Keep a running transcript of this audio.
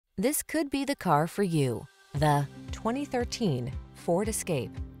This could be the car for you. The 2013 Ford Escape.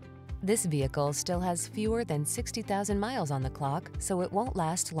 This vehicle still has fewer than 60,000 miles on the clock, so it won't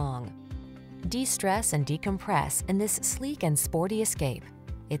last long. De-stress and decompress in this sleek and sporty Escape.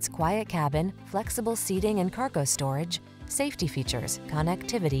 Its quiet cabin, flexible seating and cargo storage, safety features,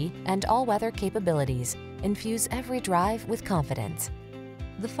 connectivity, and all-weather capabilities infuse every drive with confidence.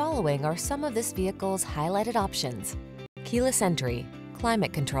 The following are some of this vehicle's highlighted options: keyless entry,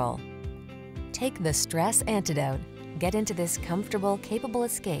 climate control. Take the stress antidote. Get into this comfortable, capable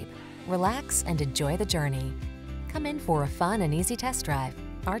Escape. Relax and enjoy the journey. Come in for a fun and easy test drive.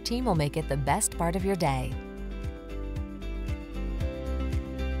 Our team will make it the best part of your day.